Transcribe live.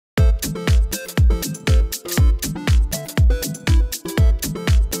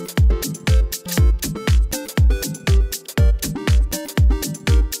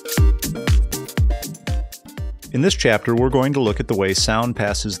In this chapter, we're going to look at the way sound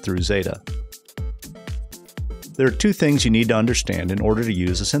passes through Zeta. There are two things you need to understand in order to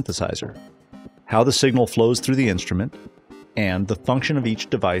use a synthesizer: how the signal flows through the instrument, and the function of each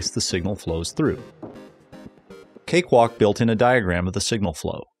device the signal flows through. Cakewalk built in a diagram of the signal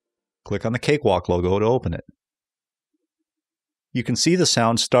flow. Click on the Cakewalk logo to open it. You can see the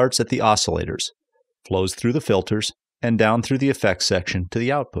sound starts at the oscillators, flows through the filters, and down through the effects section to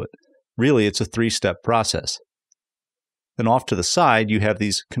the output. Really, it's a three-step process. Then off to the side, you have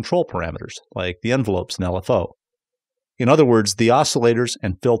these control parameters, like the envelopes and LFO. In other words, the oscillators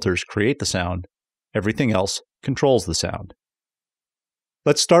and filters create the sound. Everything else controls the sound.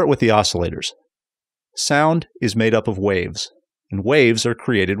 Let's start with the oscillators. Sound is made up of waves, and waves are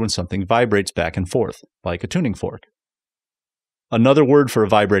created when something vibrates back and forth, like a tuning fork. Another word for a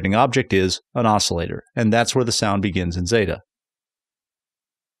vibrating object is an oscillator, and that's where the sound begins in Zeta.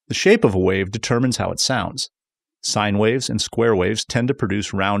 The shape of a wave determines how it sounds. Sine waves and square waves tend to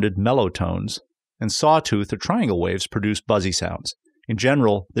produce rounded, mellow tones, and sawtooth or triangle waves produce buzzy sounds. In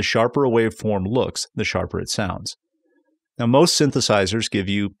general, the sharper a waveform looks, the sharper it sounds. Now, most synthesizers give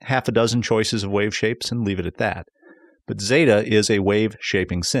you half a dozen choices of wave shapes and leave it at that. But Zeta is a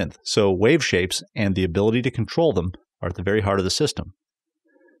wave-shaping synth, so wave shapes and the ability to control them are at the very heart of the system.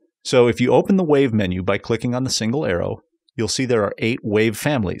 So if you open the wave menu by clicking on the single arrow, you'll see there are 8 wave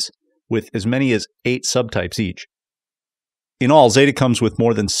families, with as many as 8 subtypes each. In all, Zeta comes with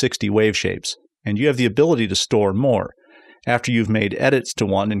more than 60 wave shapes, and you have the ability to store more. After you've made edits to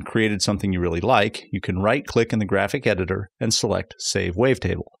one and created something you really like, you can right-click in the graphic editor and select Save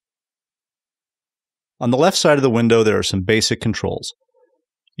Wavetable. On the left side of the window, there are some basic controls.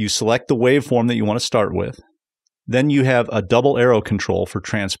 You select the waveform that you want to start with. Then you have a double arrow control for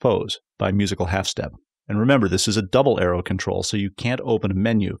transpose by musical half step. And remember, this is a double arrow control, so you can't open a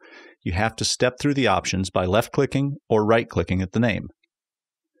menu. You have to step through the options by left-clicking or right-clicking at the name.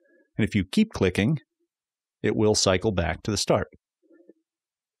 And if you keep clicking, it will cycle back to the start.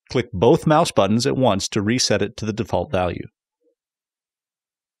 Click both mouse buttons at once to reset it to the default value.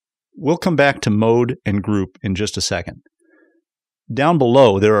 We'll come back to mode and group in just a second. Down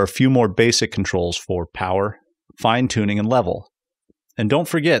below, there are a few more basic controls for power, fine-tuning, and level. And don't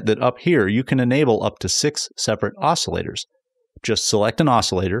forget that up here you can enable up to 6 separate oscillators. Just select an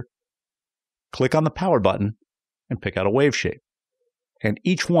oscillator, click on the power button, and pick out a wave shape. And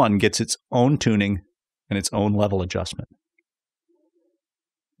each one gets its own tuning and its own level adjustment.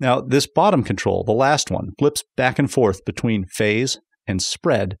 Now, this bottom control, the last one, flips back and forth between phase and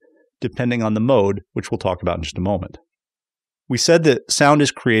spread depending on the mode, which we'll talk about in just a moment. We said that sound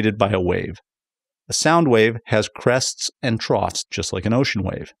is created by a wave. A sound wave has crests and troughs, just like an ocean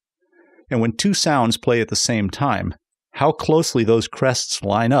wave. And when two sounds play at the same time, how closely those crests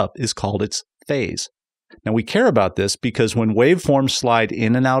line up is called its phase. Now, we care about this because when waveforms slide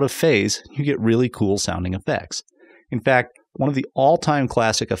in and out of phase, you get really cool sounding effects. In fact, one of the all-time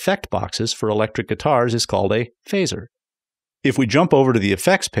classic effect boxes for electric guitars is called a phaser. If we jump over to the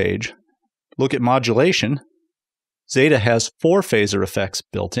effects page, look at modulation, Zeta has 4 phaser effects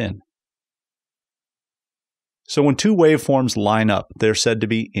built in. So when two waveforms line up, they're said to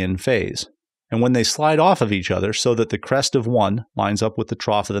be in phase. And when they slide off of each other so that the crest of one lines up with the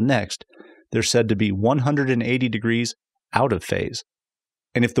trough of the next, they're said to be 180 degrees out of phase.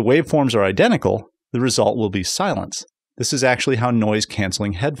 And if the waveforms are identical, the result will be silence. This is actually how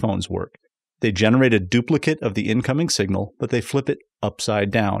noise-canceling headphones work. They generate a duplicate of the incoming signal, but they flip it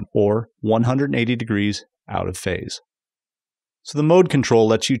upside down, or 180 degrees out of phase. So the mode control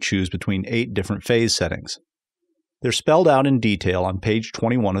lets you choose between 8 different phase settings. They're spelled out in detail on page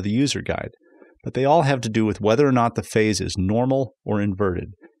 21 of the user guide, but they all have to do with whether or not the phase is normal or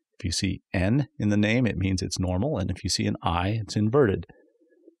inverted. If you see N in the name, it means it's normal, and if you see an I, it's inverted.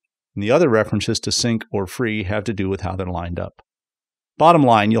 And the other references to sync or free have to do with how they're lined up. Bottom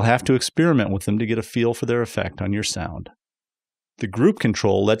line, you'll have to experiment with them to get a feel for their effect on your sound. The group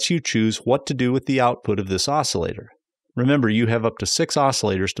control lets you choose what to do with the output of this oscillator. Remember, you have up to 6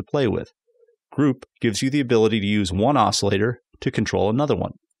 oscillators to play with. Group gives you the ability to use one oscillator to control another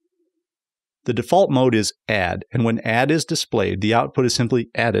one. The default mode is add, and when add is displayed, the output is simply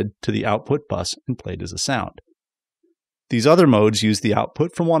added to the output bus and played as a sound. These other modes use the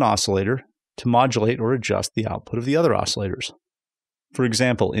output from one oscillator to modulate or adjust the output of the other oscillators. For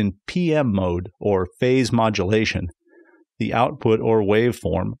example, in PM mode, or phase modulation, the output or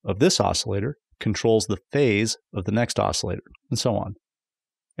waveform of this oscillator controls the phase of the next oscillator, and so on.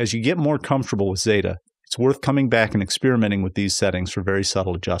 As you get more comfortable with Zeta, it's worth coming back and experimenting with these settings for very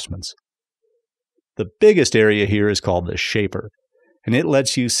subtle adjustments. The biggest area here is called the shaper. and it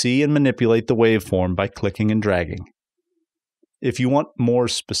lets you see and manipulate the waveform by clicking and dragging. If you want more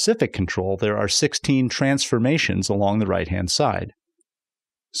specific control, there are 16 transformations along the right-hand side.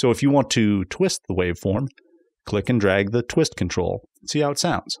 So if you want to twist the waveform, click and drag the twist control. See how it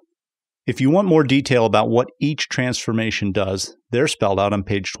sounds. If you want more detail about what each transformation does, they're spelled out on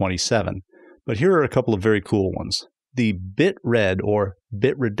page 27. But here are a couple of very cool ones. The bit red or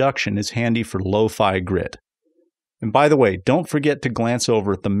bit reduction is handy for lo-fi grit. And by the way, don't forget to glance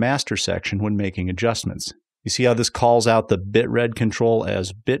over at the master section when making adjustments. You see how this calls out the bit red control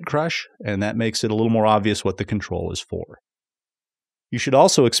as bit crush, and that makes it a little more obvious what the control is for. You should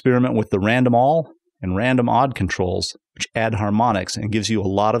also experiment with the random all and random odd controls, which add harmonics and gives you a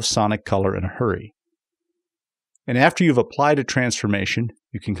lot of sonic color in a hurry. And after you've applied a transformation,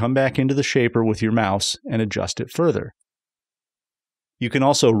 you can come back into the shaper with your mouse and adjust it further. You can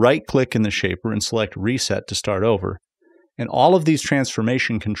also right-click in the shaper and select Reset to start over. And all of these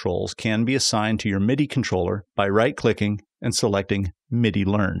transformation controls can be assigned to your MIDI controller by right-clicking and selecting MIDI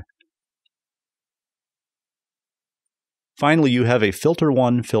Learn. Finally, you have a Filter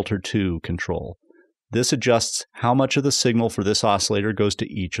 1, Filter 2 control. This adjusts how much of the signal for this oscillator goes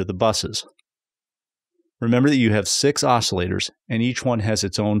to each of the buses. Remember that you have 6 oscillators, and each one has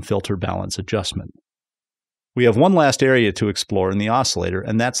its own filter balance adjustment. We have one last area to explore in the oscillator,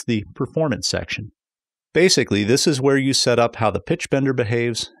 and that's the performance section. Basically, this is where you set up how the pitch bender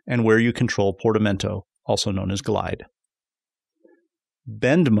behaves and where you control portamento, also known as glide.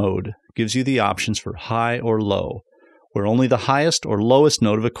 Bend mode gives you the options for high or low, where only the highest or lowest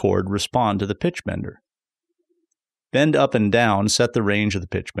note of a chord respond to the pitch bender. Bend up and down set the range of the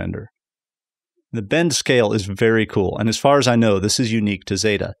pitch bender. The bend scale is very cool, and as far as I know, this is unique to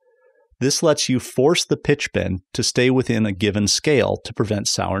Zeta. This lets you force the pitch bend to stay within a given scale to prevent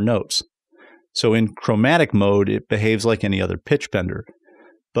sour notes. So in chromatic mode, it behaves like any other pitch bender.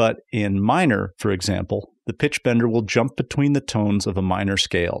 But in minor, for example, the pitch bender will jump between the tones of a minor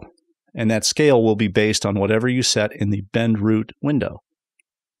scale. And that scale will be based on whatever you set in the bend root window.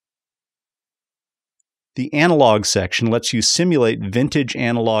 The analog section lets you simulate vintage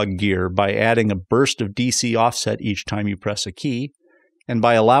analog gear by adding a burst of DC offset each time you press a key, and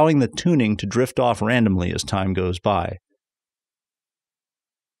by allowing the tuning to drift off randomly as time goes by.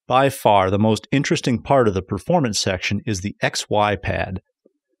 By far, the most interesting part of the performance section is the XY pad.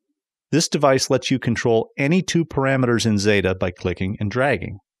 This device lets you control any 2 parameters in Zeta by clicking and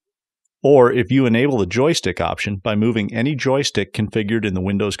dragging. Or if you enable the joystick option by moving any joystick configured in the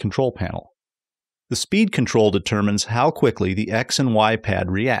Windows control panel. The speed control determines how quickly the X and Y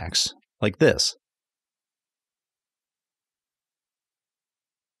pad reacts, like this.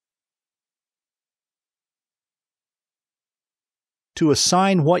 To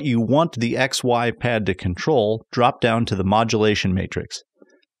assign what you want the XY pad to control, drop down to the modulation matrix.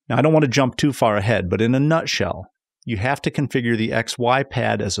 Now, I don't want to jump too far ahead, but in a nutshell, you have to configure the XY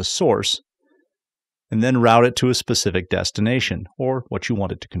pad as a source and then route it to a specific destination, or what you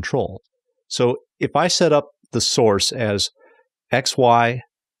want it to control. So if I set up the source as XY,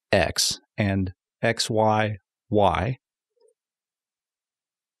 X and XY, Y,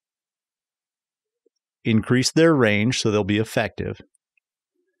 increase their range so they'll be effective.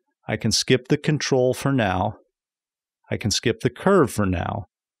 I can skip the control for now. I can skip the curve for now.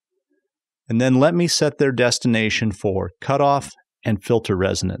 And then let me set their destination for cutoff and filter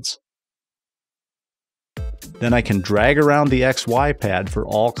resonance. Then I can drag around the XY pad for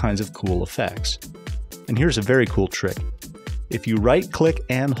all kinds of cool effects. And here's a very cool trick. If you right-click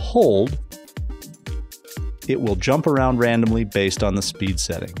and hold, it will jump around randomly based on the speed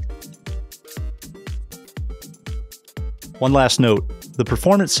setting. One last note, the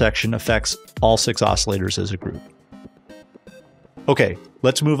performance section affects all 6 oscillators as a group. Okay,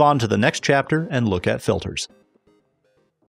 let's move on to the next chapter and look at filters.